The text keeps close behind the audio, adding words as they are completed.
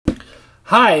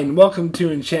Hi, and welcome to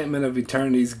Enchantment of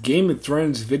Eternity's Game of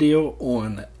Thrones video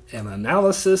on an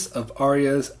analysis of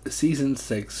Arya's Season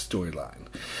 6 storyline.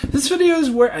 This video is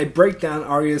where I break down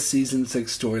Arya's Season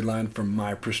 6 storyline from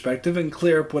my perspective and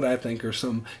clear up what I think are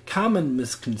some common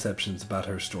misconceptions about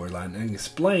her storyline and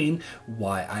explain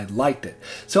why I liked it.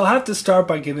 So I'll have to start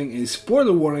by giving a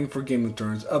spoiler warning for Game of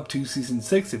Thrones up to Season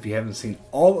 6. If you haven't seen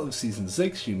all of Season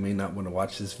 6, you may not want to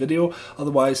watch this video,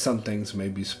 otherwise some things may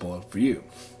be spoiled for you.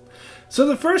 So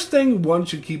the first thing one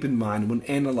should keep in mind when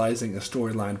analyzing a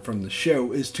storyline from the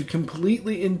show is to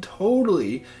completely and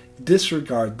totally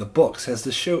disregard the books, as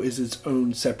the show is its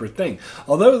own separate thing.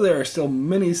 Although there are still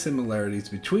many similarities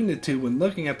between the two, when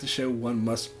looking at the show, one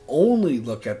must only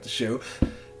look at the show.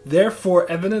 Therefore,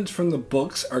 evidence from the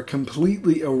books are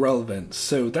completely irrelevant,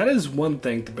 so that is one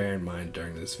thing to bear in mind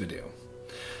during this video.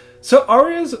 So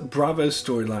Arya's Bravo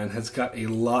storyline has got a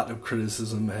lot of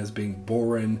criticism as being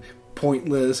boring,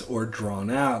 pointless, or drawn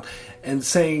out, and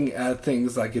saying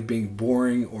things like it being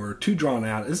boring or too drawn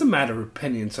out is a matter of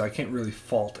opinion, so I can't really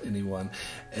fault anyone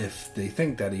if they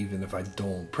think that, even if I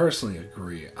don't personally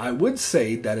agree. I would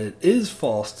say that it is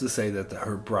false to say that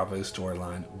her Bravo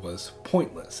storyline was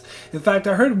pointless. In fact,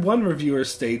 I heard one reviewer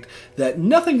state that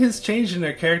nothing has changed in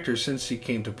her character since she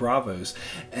came to Bravos,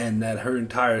 and that her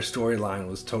entire storyline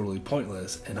was totally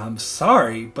pointless, and I'm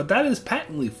sorry, but that is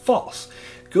patently false.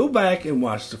 Go back and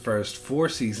watch the first 4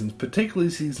 seasons,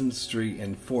 particularly seasons 3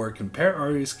 and 4. Compare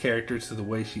Arya's character to the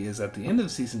way she is at the end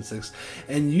of season 6,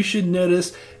 and you should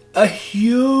notice a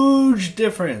huge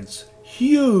difference.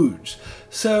 Huge.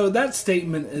 So that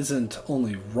statement isn't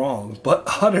only wrong, but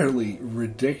utterly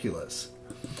ridiculous.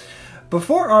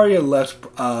 Before Arya left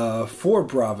for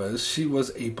Bravos, she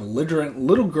was a belligerent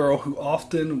little girl who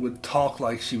often would talk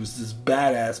like she was this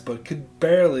badass, but could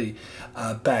barely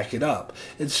back it up.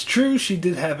 It's true she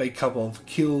did have a couple of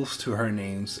kills to her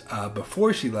names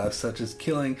before she left, such as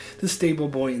killing the stable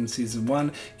boy in Season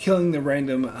 1, killing the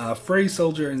random Frey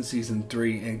soldier in Season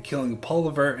 3, and killing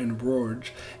Polliver and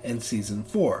Rorge in Season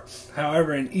 4.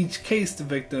 However, in each case, the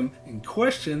victim in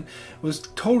question was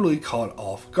totally caught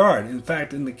off guard. In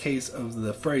fact, in the case of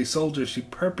the Frey soldier, she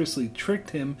purposely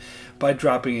tricked him by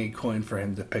dropping a coin for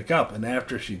him to pick up, and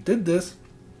after she did this,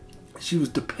 she was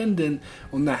dependent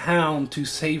on the Hound to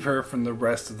save her from the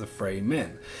rest of the Frey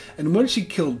men. And when she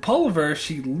killed Polliver,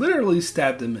 she literally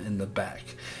stabbed him in the back.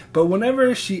 But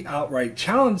whenever she outright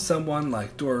challenged someone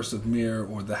like Doris of Myr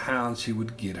or the Hound, she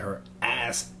would get her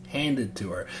ass handed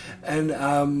to her, and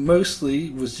mostly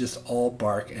was just all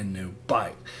bark and no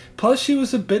bite. Plus, she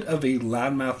was a bit of a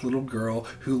loudmouth little girl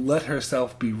who let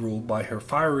herself be ruled by her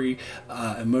fiery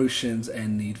emotions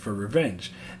and need for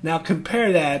revenge. Now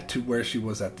compare that to where she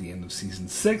was at the end of Season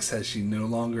 6, as she no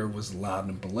longer was loud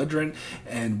and belligerent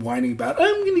and whining about,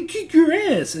 "I'm gonna kick your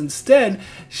ass." Instead,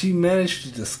 she managed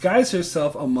to disguise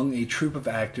herself among a troupe of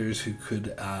actors who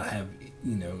could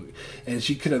and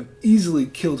she could have easily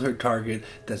killed her target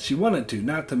that she wanted to,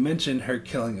 not to mention her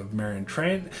killing of Meryn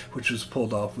Trant, which was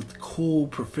pulled off with cool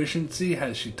proficiency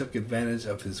as she took advantage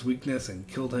of his weakness and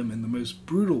killed him in the most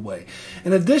brutal way.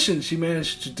 In addition, she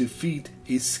managed to defeat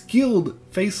a skilled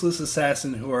faceless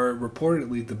assassin who are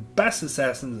reportedly the best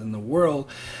assassins in the world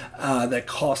that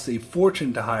cost a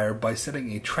fortune to hire, by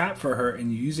setting a trap for her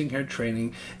and using her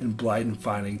training in blind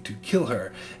finding to kill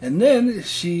her. And then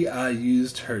she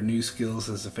used her new skills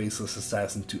as a faceless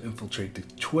assassin to infiltrate the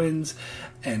twins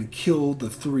and kill the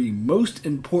 3 most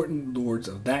important lords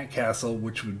of that castle,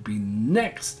 which would be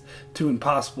next to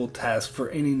impossible task for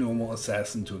any normal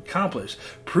assassin to accomplish,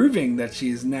 proving that she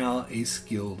is now a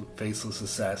skilled faceless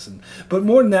assassin. But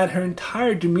more than that, her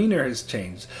entire demeanor has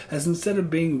changed, as instead of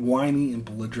being whiny and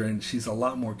belligerent, she's a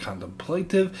lot more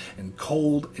contemplative and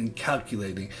cold and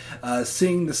calculating.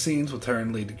 Seeing the scenes with her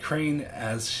and Lady Crane,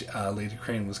 as Lady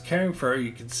Crane was caring for her,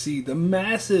 you could see the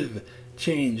massive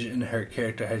change in her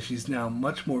character, as she's now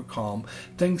much more calm,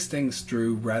 thinks things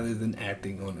through rather than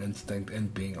acting on instinct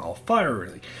and being all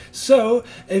fiery. So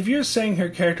if you're saying her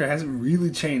character hasn't really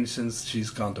changed since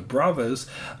she's gone to Bravos,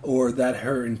 or that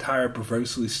her entire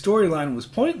Bravosely storyline was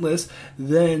pointless,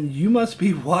 then you must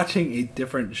be watching a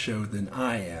different show than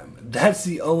I am. That's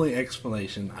the only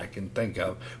explanation I can think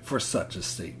of for such a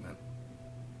statement.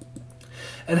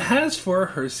 And as for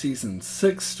her Season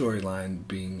 6 storyline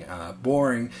being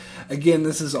boring, again,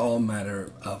 this is all a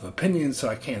matter of opinion, so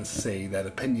I can't say that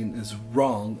opinion is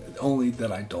wrong, only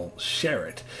that I don't share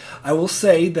it. I will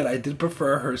say that I did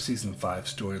prefer her Season 5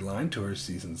 storyline to her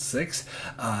Season 6.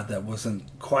 That wasn't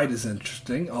quite as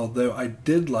interesting, although I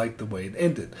did like the way it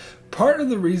ended. Part of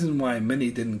the reason why many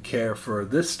didn't care for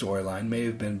this storyline may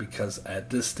have been because at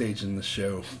this stage in the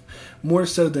show, more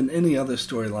so than any other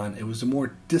storyline, it was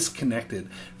more disconnected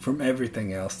from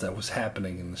everything else that was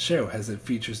happening in the show, as it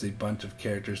features a bunch of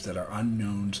characters that are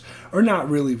unknowns or not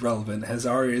really relevant, as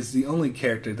Arya is the only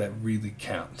character that really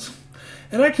counts.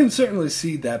 And I can certainly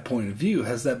see that point of view,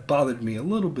 as that bothered me a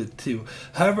little bit too.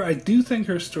 However, I do think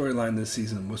her storyline this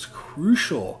season was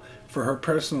crucial for her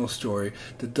personal story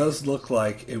that does look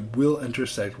like it will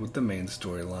intersect with the main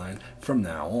storyline from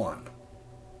now on.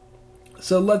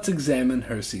 So let's examine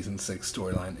her Season 6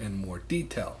 storyline in more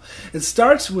detail. It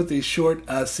starts with a short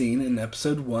scene in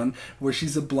Episode 1 where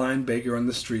she's a blind beggar on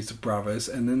the streets of Bravos,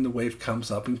 and then the waif comes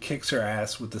up and kicks her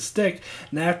ass with a stick,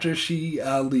 and after she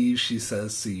leaves, she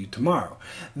says, "See you tomorrow."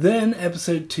 Then,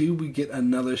 Episode 2, we get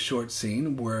another short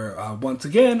scene where, once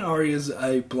again, Arya's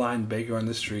a blind beggar on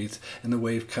the streets, and the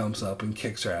waif comes up and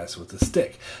kicks her ass with a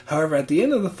stick. However, at the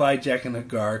end of the fight, Jaqen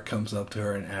H'ghar comes up to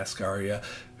her and asks Arya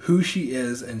who she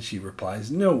is, and she replies,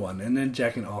 "No one." And then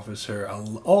Jaqen offers her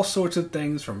all sorts of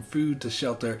things, from food to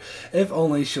shelter, if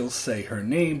only she'll say her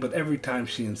name, but every time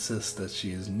she insists that she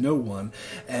is no one.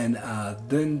 And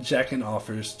then Jaqen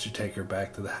offers to take her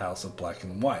back to the House of Black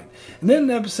and White. And then in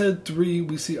Episode 3,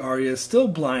 we see Arya still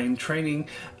blind, training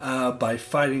by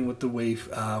fighting with the waif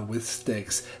with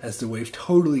sticks, as the waif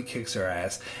totally kicks her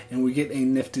ass. And we get a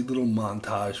nifty little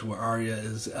montage where Arya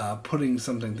is putting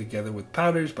something together with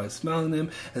powders by smelling them,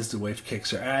 as the waif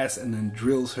kicks her ass and then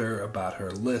drills her about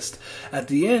her list. At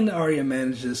the end, Arya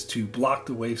manages to block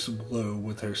the waif's blow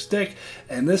with her stick,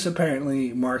 and this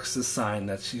apparently marks the sign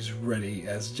that she's ready,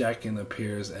 as Jaqen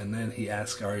appears, and then he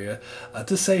asks Arya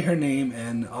to say her name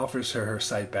and offers her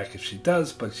sight back if she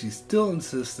does, but she still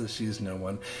insists that she is no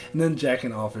one. And then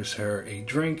Jaqen offers her a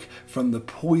drink from the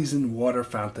poison water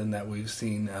fountain that we've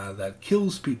seen that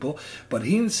kills people, but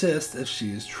he insists if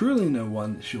she is truly no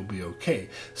one, she'll be okay.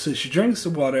 So she drinks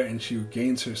the water and she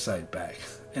regains her sight back.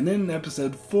 And then in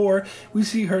Episode 4, we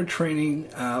see her training,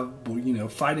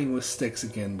 fighting with sticks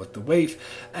again with the waif.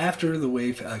 After the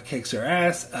waif kicks her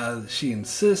ass, she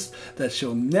insists that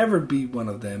she'll never be one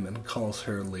of them and calls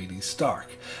her Lady Stark.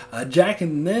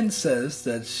 Jaqen then says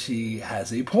that she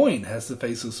has a point, as the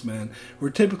Faceless Men were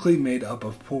typically made up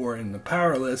of poor and the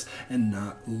powerless and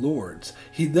not lords.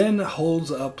 He then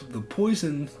holds up the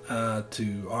poison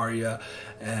to Arya,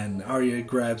 and Arya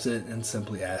grabs it and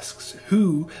simply asks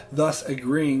who, thus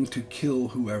agreeing to kill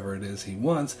whoever it is he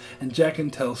wants, and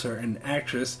Jaqen tells her an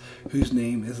actress whose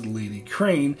name is Lady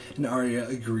Crane, and Arya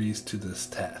agrees to this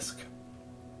task.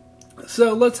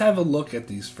 So let's have a look at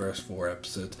these first 4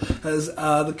 episodes, as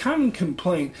the common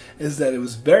complaint is that it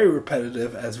was very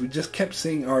repetitive, as we just kept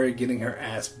seeing Arya getting her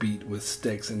ass beat with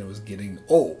sticks and it was getting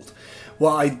old.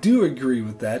 While I do agree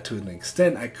with that to an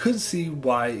extent, I could see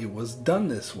why it was done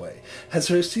this way, as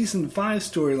her Season 5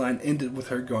 storyline ended with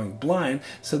her going blind,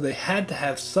 so they had to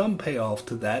have some payoff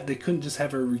to that. They couldn't just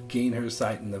have her regain her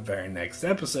sight in the very next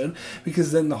episode,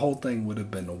 because then the whole thing would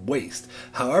have been a waste.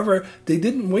 However, they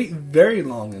didn't wait very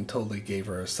long until they gave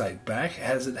her sight back,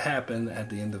 as it happened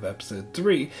at the end of Episode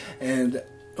 3, and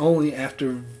only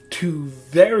after 2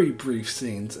 very brief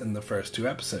scenes in the first 2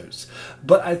 episodes.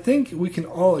 But I think we can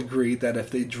all agree that if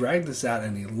they dragged this out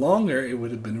any longer, it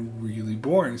would have been really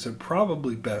boring, so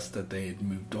probably best that they had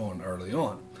moved on early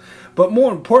on. But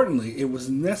more importantly, it was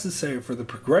necessary for the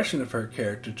progression of her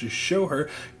character to show her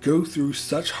go through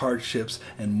such hardships,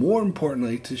 and more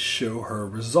importantly, to show her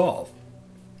resolve.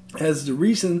 As the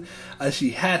reason she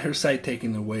had her sight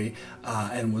taken away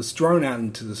and was thrown out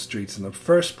into the streets in the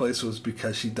first place was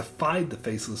because she defied the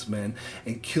Faceless Men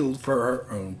and killed for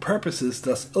her own purposes,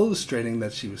 thus illustrating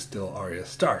that she was still Arya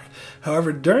Stark.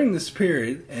 However, during this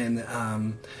period, and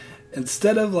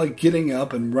instead of getting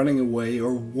up and running away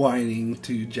or whining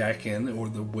to Jaqen or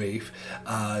the waif,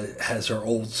 as her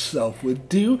old self would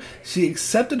do, she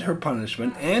accepted her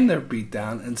punishment and their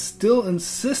beatdown and still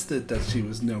insisted that she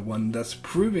was no one, thus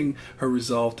proving her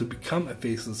resolve to become a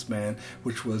Faceless Man,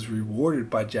 which was rewarded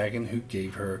by Jaqen, who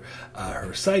gave her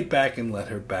her sight back and let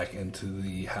her back into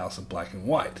the House of Black and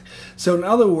White. So in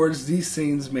other words, these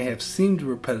scenes may have seemed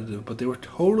repetitive, but they were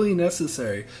totally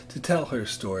necessary to tell her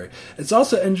story. It's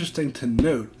also interesting to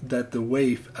note that the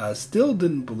waif still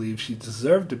didn't believe she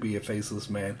deserved to be a Faceless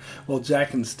Man, while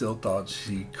Jaqen still thought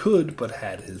she could, but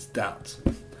had his doubts.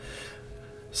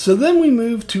 So then we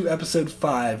move to Episode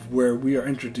 5, where we are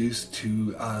introduced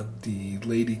to the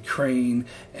Lady Crane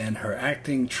and her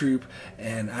acting troupe,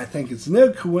 and I think it's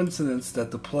no coincidence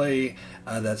that the play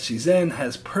that she's in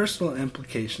has personal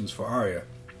implications for Arya.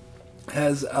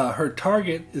 has her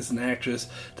target is an actress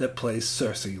that plays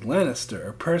Cersei Lannister,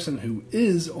 a person who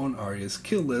is on Arya's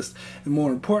kill list, and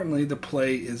more importantly, the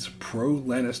play is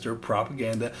pro-Lannister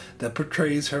propaganda that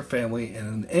portrays her family in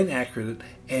an inaccurate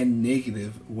and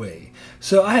negative way.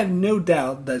 So I have no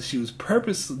doubt that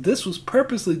this was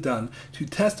purposely done to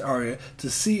test Arya to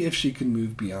see if she can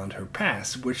move beyond her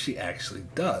past, which she actually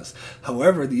does.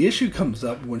 However, the issue comes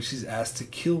up when she's asked to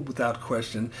kill without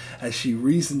question, as she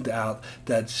reasoned out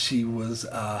that she was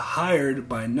hired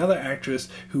by another actress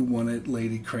who wanted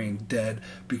Lady Crane dead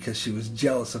because she was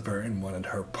jealous of her and wanted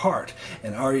her part.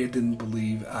 And Arya didn't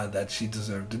believe that she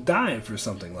deserved to die for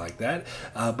something like that.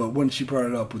 But when she brought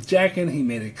it up with Jaqen, he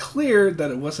made it clear that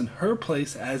it wasn't her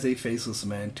place as a faceless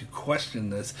man to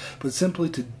question this, but simply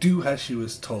to do as she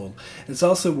was told. It's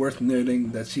also worth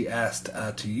noting that she asked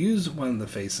to use one of the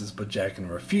faces, but Jaqen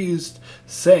refused,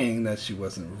 saying that she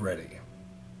wasn't ready.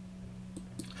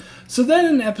 So then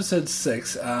in episode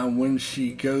 6, when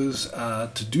she goes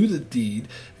to do the deed,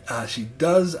 she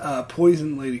does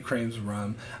poison Lady Crane's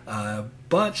rum,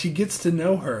 but she gets to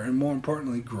know her and, more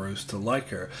importantly, grows to like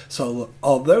her. So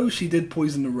although she did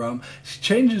poison the rum, she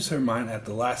changes her mind at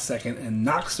the last second and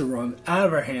knocks the rum out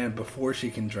of her hand before she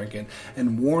can drink it,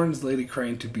 and warns Lady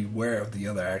Crane to beware of the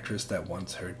other actress that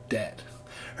wants her dead.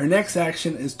 Her next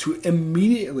action is to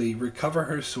immediately recover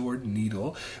her sword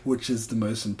Needle, which is the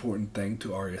most important thing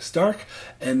to Arya Stark,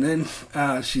 and then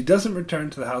she doesn't return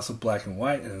to the House of Black and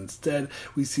White, and instead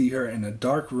we see her in a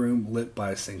dark room lit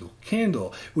by a single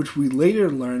candle, which we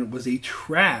later learn was a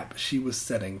trap she was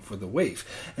setting for the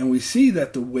waif. And we see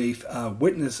that the waif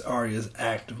witnessed Arya's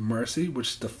act of mercy,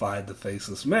 which defied the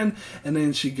faceless men, and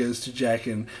then she goes to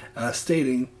Jaqen,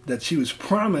 stating that she was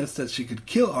promised that she could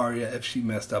kill Arya if she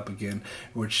messed up again,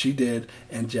 which she did,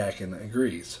 and Jaqen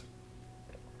agrees.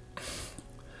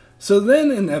 So then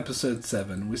in episode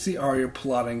 7, we see Arya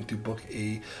plotting to book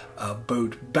a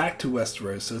boat back to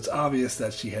Westeros, so it's obvious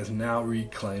that she has now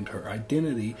reclaimed her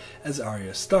identity as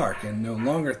Arya Stark and no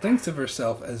longer thinks of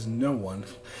herself as no one.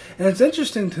 And it's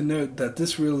interesting to note that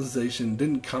this realization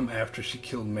didn't come after she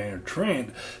killed Mayor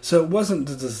Trant, so it wasn't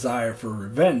the desire for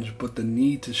revenge, but the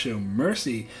need to show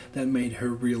mercy that made her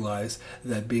realize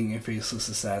that being a faceless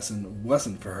assassin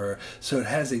wasn't for her. So it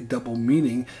has a double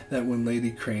meaning that when Lady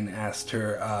Crane asked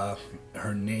her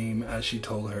her name, as she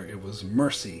told her it was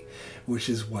Mercy, which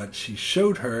is what she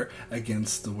showed her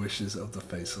against the wishes of the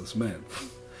faceless men.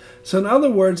 So in other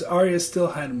words, Arya still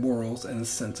had morals and a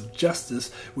sense of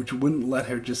justice, which wouldn't let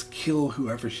her just kill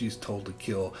whoever she's told to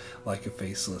kill like a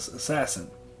faceless assassin.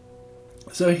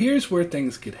 So here's where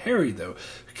things get hairy, though,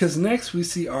 because next we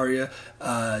see Arya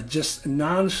just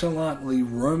nonchalantly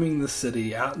roaming the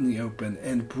city out in the open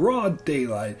in broad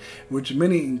daylight, which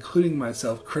many, including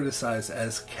myself, criticize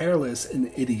as careless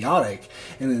and idiotic,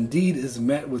 and indeed is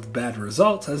met with bad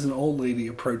results as an old lady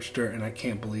approached her, and I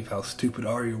can't believe how stupid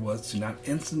Arya was to not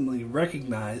instantly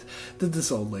recognize that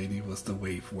this old lady was the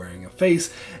waif wearing a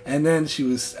face, and then she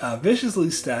was viciously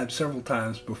stabbed several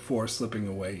times before slipping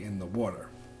away in the water.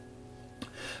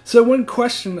 So when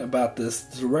questioned about this,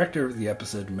 the director of the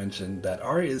episode mentioned that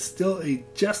Arya is still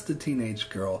just a teenage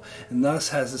girl and thus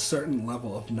has a certain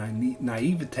level of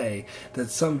naivete that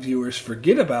some viewers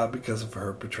forget about because of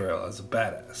her portrayal as a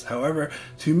badass. However,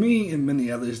 to me and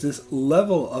many others, this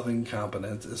level of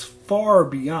incompetence is far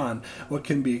beyond what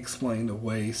can be explained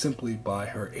away simply by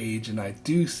her age, and I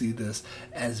do see this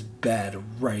as bad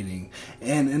writing.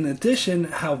 And in addition,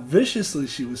 how viciously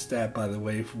she was stabbed by the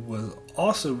waif was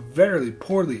also very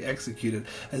poorly executed,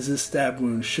 as this stab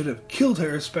wound should have killed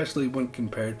her, especially when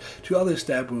compared to other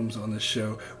stab wounds on the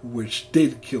show which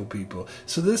did kill people.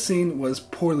 So this scene was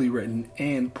poorly written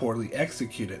and poorly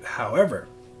executed. However,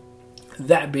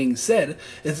 that being said,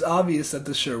 it's obvious that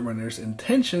the showrunner's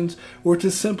intentions were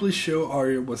to simply show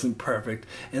Arya wasn't perfect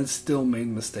and still made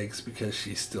mistakes because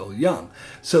she's still young.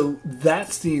 So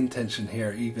that's the intention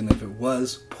here, even if it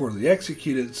was poorly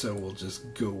executed, so we'll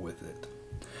just go with it.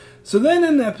 So then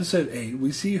in episode 8,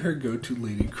 we see her go to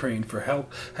Lady Crane for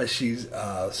help as she's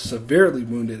severely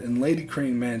wounded, and Lady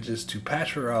Crane manages to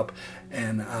patch her up,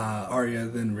 and Arya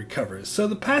then recovers. So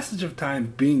the passage of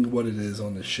time being what it is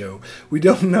on the show, we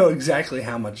don't know exactly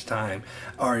how much time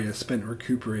Arya spent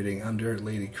recuperating under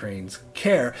Lady Crane's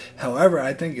care. However,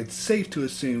 I think it's safe to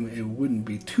assume it wouldn't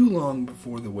be too long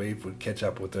before the wave would catch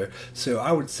up with her, so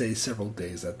I would say several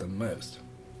days at the most.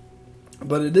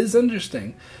 But it is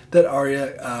interesting that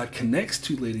Arya connects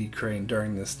to Lady Crane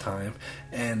during this time,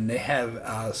 and they have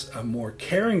a more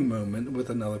caring moment with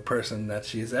another person that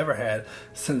she has ever had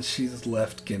since she's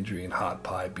left Gendry and Hot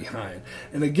Pie behind.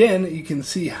 And again, you can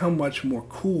see how much more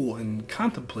cool and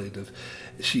contemplative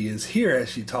she is here as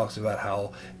she talks about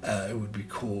how it would be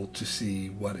cool to see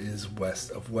what is west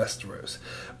of Westeros.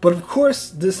 But of course,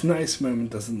 this nice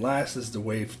moment doesn't last, as the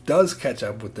wave does catch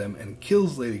up with them and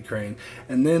kills Lady Crane,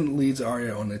 and then leads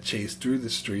Arya on a chase through the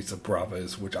streets of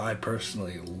Braavos, which I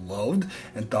personally loved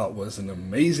and thought was an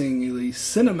amazingly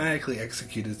cinematically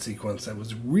executed sequence that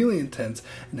was really intense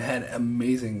and had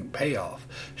amazing payoff.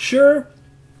 Sure,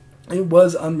 it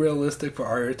was unrealistic for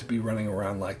Arya to be running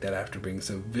around like that after being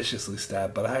so viciously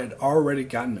stabbed, but I had already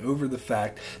gotten over the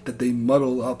fact that they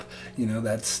muddled up,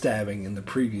 that stabbing in the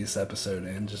previous episode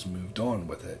and just moved on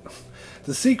with it.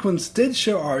 The sequence did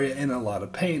show Arya in a lot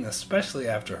of pain, especially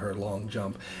after her long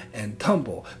jump and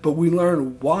tumble, but we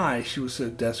learned why she was so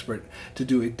desperate to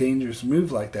do a dangerous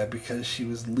move like that, because she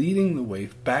was leading the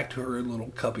waif back to her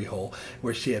little cubbyhole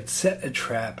where she had set a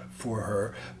trap for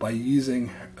her by using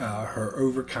her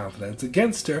overconfidence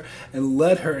against her, and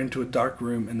led her into a dark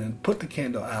room and then put the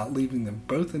candle out, leaving them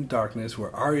both in darkness,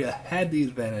 where Arya had the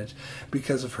advantage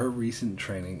because of her recent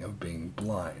training of being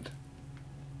blind.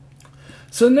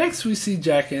 So next we see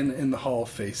Jaqen in the Hall of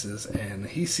Faces, and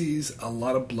he sees a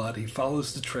lot of blood. He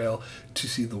follows the trail to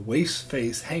see the waif's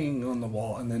face hanging on the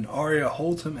wall, and then Arya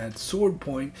holds him at sword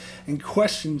point and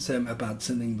questions him about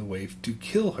sending the waif to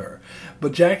kill her.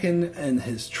 But Jaqen, in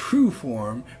his true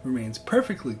form, remains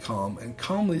perfectly calm and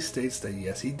calmly states that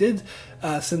yes, he did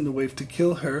send the waif to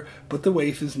kill her, but the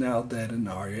waif is now dead and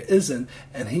Arya isn't,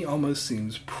 and he almost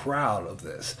seems proud of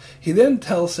this. He then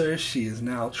tells her she is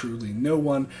now truly no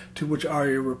one, to which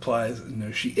Arya replies,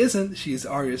 no she isn't, she is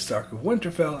Arya Stark of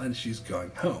Winterfell and she's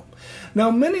going home.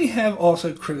 Now many have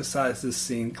also criticized this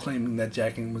scene, claiming that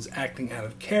Jaqen was acting out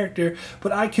of character,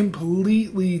 but I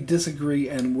completely disagree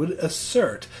and would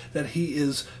assert that he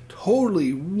is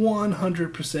totally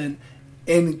 100%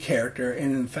 in character,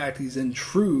 and in fact he's in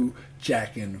true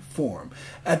Jaqen form.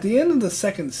 At the end of the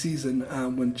second season,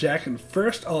 when Jaqen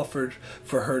first offered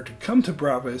for her to come to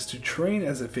Braavos to train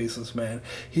as a faceless man,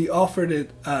 he offered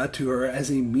it to her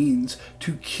as a means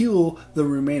to kill the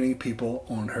remaining people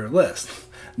on her list,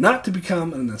 not to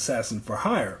become an assassin for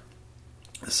hire.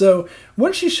 So,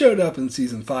 when she showed up in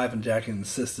Season 5 and Jaqen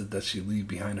insisted that she leave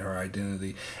behind her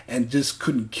identity and just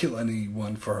couldn't kill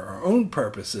anyone for her own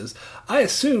purposes, I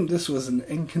assumed this was an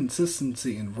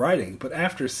inconsistency in writing, but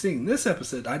after seeing this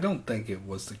episode, I don't think it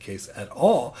was the case at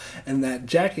all, and that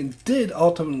Jaqen did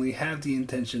ultimately have the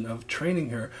intention of training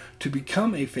her to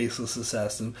become a faceless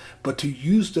assassin, but to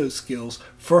use those skills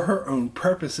for her own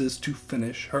purposes to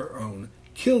finish her own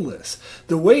kill list.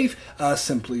 The waif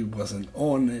simply wasn't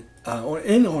on it,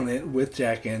 on it with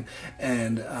Jaqen,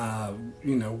 and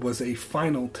was a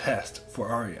final test for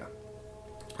Arya.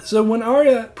 So when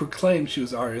Arya proclaimed she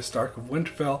was Arya Stark of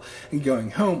Winterfell and going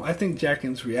home, I think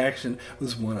Jaqen's reaction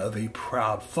was one of a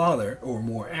proud father, or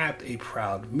more apt, a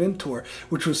proud mentor,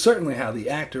 which was certainly how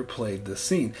the actor played the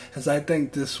scene, as I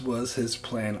think this was his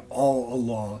plan all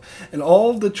along. And all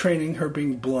of the training, her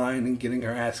being blind and getting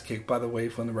her ass kicked by the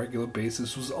waif on a regular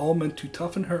basis, was all meant to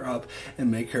toughen her up and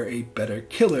make her a better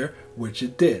killer, which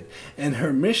it did. And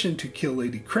her mission to kill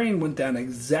Lady Crane went down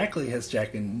exactly as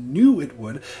Jaqen knew it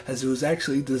would, as it was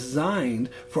actually designed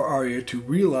for Arya to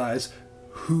realize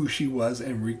who she was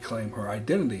and reclaim her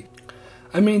identity.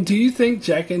 I mean, do you think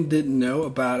Jaqen didn't know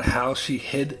about how she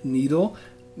hid Needle?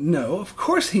 No, of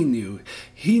course he knew.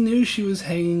 He knew she was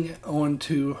hanging on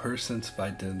to her sense of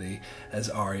identity as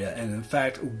Arya, and in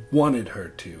fact wanted her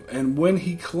to. And when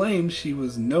he claimed she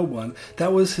was no one,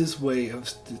 that was his way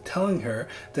of telling her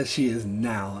that she is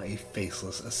now a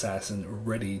faceless assassin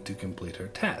ready to complete her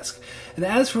task. And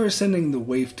as for sending the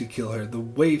waif to kill her, the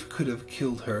waif could have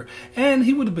killed her, and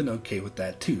he would have been okay with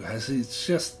that too, as it's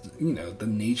just, the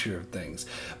nature of things.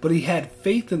 But he had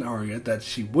faith in Arya that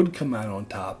she would come out on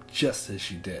top just as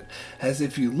she did. As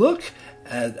if you look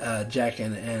at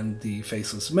Jaqen and the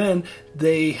Faceless Men,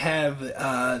 they have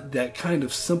that kind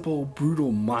of simple,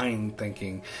 brutal mind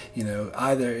thinking.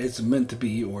 Either it's meant to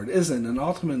be or it isn't. And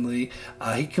ultimately,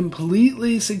 he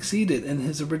completely succeeded in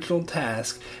his original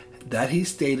task that he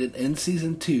stated in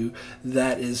Season 2,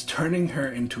 that is turning her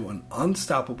into an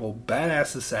unstoppable,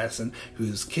 badass assassin who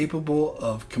is capable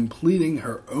of completing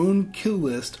her own kill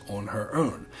list on her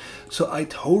own. So I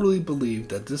totally believe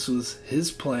that this was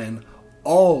his plan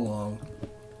all along,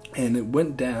 and it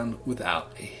went down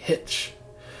without a hitch.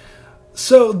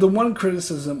 So the one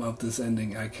criticism of this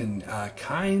ending I can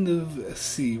kind of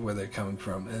see where they're coming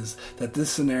from is that this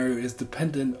scenario is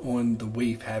dependent on the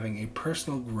waif having a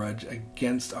personal grudge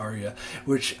against Arya,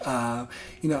 which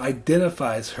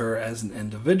identifies her as an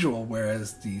individual,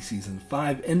 whereas the season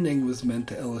 5 ending was meant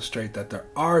to illustrate that there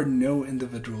are no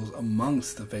individuals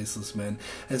amongst the Faceless Men,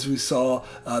 as we saw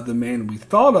the man we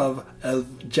thought of as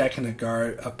Jaqen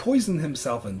H'ghar poison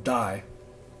himself and die,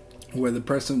 where the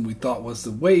person we thought was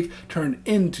the waif turned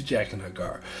into Jaqen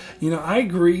H'ghar. I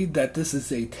agree that this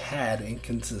is a tad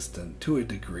inconsistent to a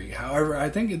degree. However, I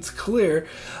think it's clear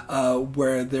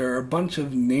where there are a bunch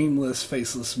of nameless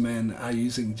faceless men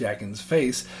using Jaqen's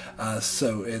face,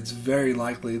 so it's very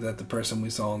likely that the person we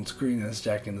saw on screen as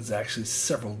Jaqen is actually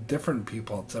several different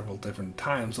people at several different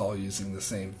times, all using the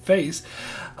same face.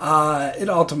 It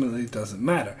ultimately doesn't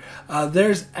matter.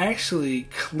 There's actually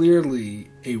clearly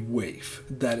a waif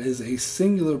that is a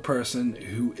singular person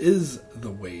who is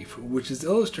the waif, which is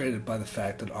illustrated by the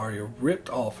fact that Arya ripped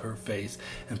off her face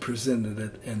and presented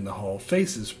it in the Hall of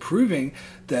Faces, proving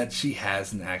that she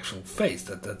has an actual face,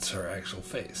 that's her actual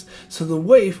face. So the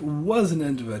waif was an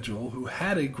individual who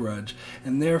had a grudge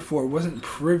and therefore wasn't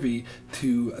privy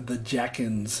to the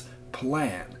Jaqen's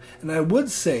plan. And I would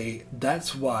say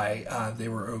that's why they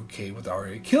were okay with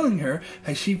Arya killing her,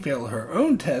 as she failed her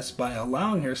own test by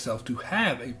allowing herself to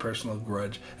have a personal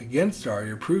grudge against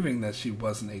Arya, proving that she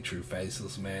wasn't a true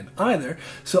faceless man either.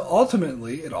 So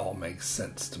ultimately, it all makes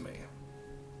sense to me.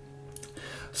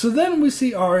 So then we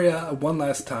see Arya one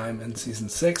last time in season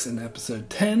 6 in episode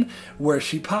 10, where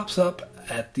she pops up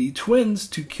at the twins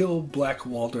to kill Black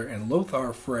Walder and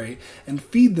Lothar Frey and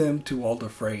feed them to Walder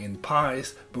Frey in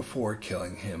pies before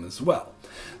killing him as well.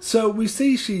 So we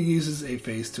see she uses a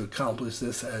face to accomplish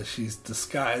this, as she's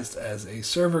disguised as a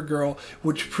server girl,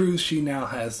 which proves she now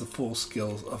has the full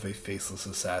skills of a faceless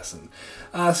assassin.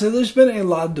 So there's been a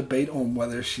lot of debate on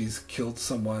whether she's killed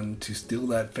someone to steal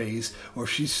that face or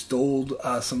she stole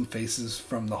some faces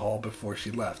from the hall before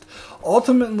she left.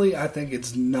 Ultimately, I think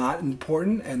it's not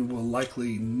important and will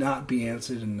likely not be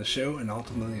answered in the show, and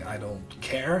ultimately I don't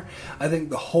care. I think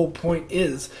the whole point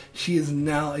is she is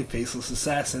now a faceless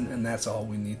assassin, and that's all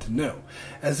we need to know,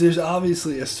 as there's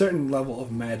obviously a certain level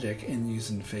of magic in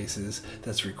using faces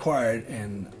that's required,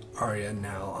 and Arya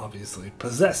now obviously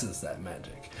possesses that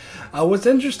magic. What's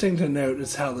interesting to note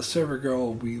is how the server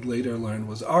girl we later learned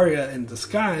was Arya in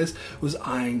disguise was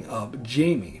eyeing up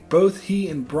Jaime. Both he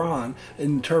and Bronn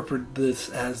interpret this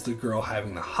as the girl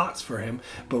having the hots for him,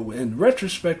 but in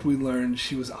retrospect we learned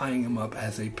she was eyeing him up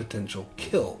as a potential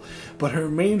kill. But her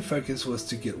main focus was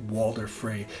to get Walder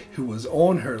Frey, who was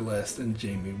on her list and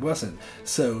Jaime wasn't.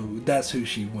 So that's who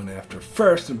she went after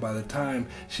first, and by the time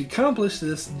she accomplished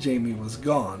this, Jaime was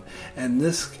gone. And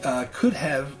this could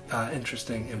have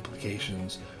interesting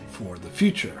implications for the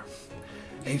future.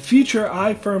 A future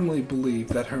I firmly believe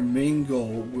that her main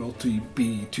goal will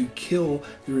be to kill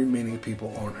the remaining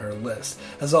people on her list,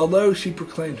 as although she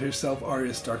proclaimed herself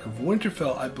Arya Stark of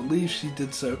Winterfell, I believe she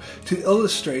did so to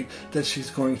illustrate that she's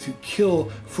going to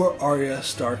kill for Arya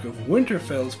Stark of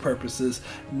Winterfell's purposes,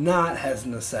 not as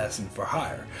an assassin for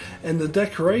hire. And the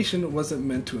decoration wasn't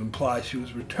meant to imply she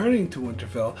was returning to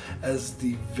Winterfell, as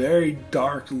the very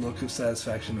dark look of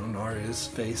satisfaction on Arya's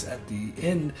face at the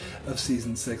end of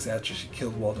season 6 after she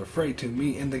killed Walder Frey to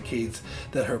me indicates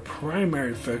that her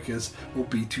primary focus will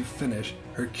be to finish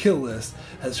her kill list,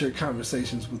 as her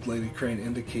conversations with Lady Crane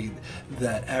indicate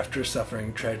that after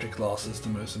suffering tragic losses, the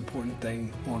most important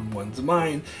thing on one's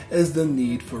mind is the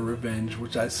need for revenge,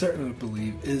 which I certainly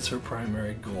believe is her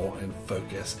primary goal and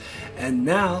focus. And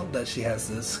now that she has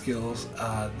the skills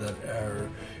that are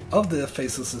of the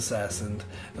faceless assassin,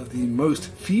 of the most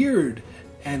feared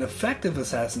and effective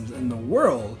assassins in the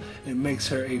world, it makes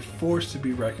her a force to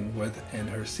be reckoned with, and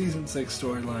her season 6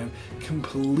 storyline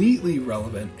completely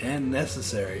relevant and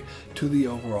necessary to the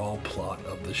overall plot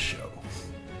of the show.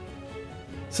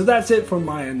 So that's it for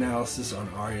my analysis on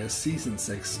Arya's season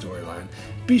 6 storyline.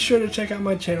 Be sure to check out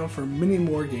my channel for many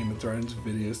more Game of Thrones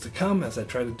videos to come, as I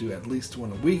try to do at least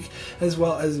one a week, as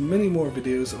well as many more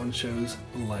videos on shows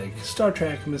like Star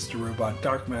Trek, Mr. Robot,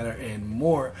 Dark Matter, and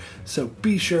more. So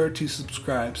be sure to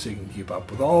subscribe so you can keep up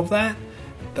with all of that.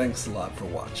 Thanks a lot for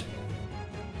watching.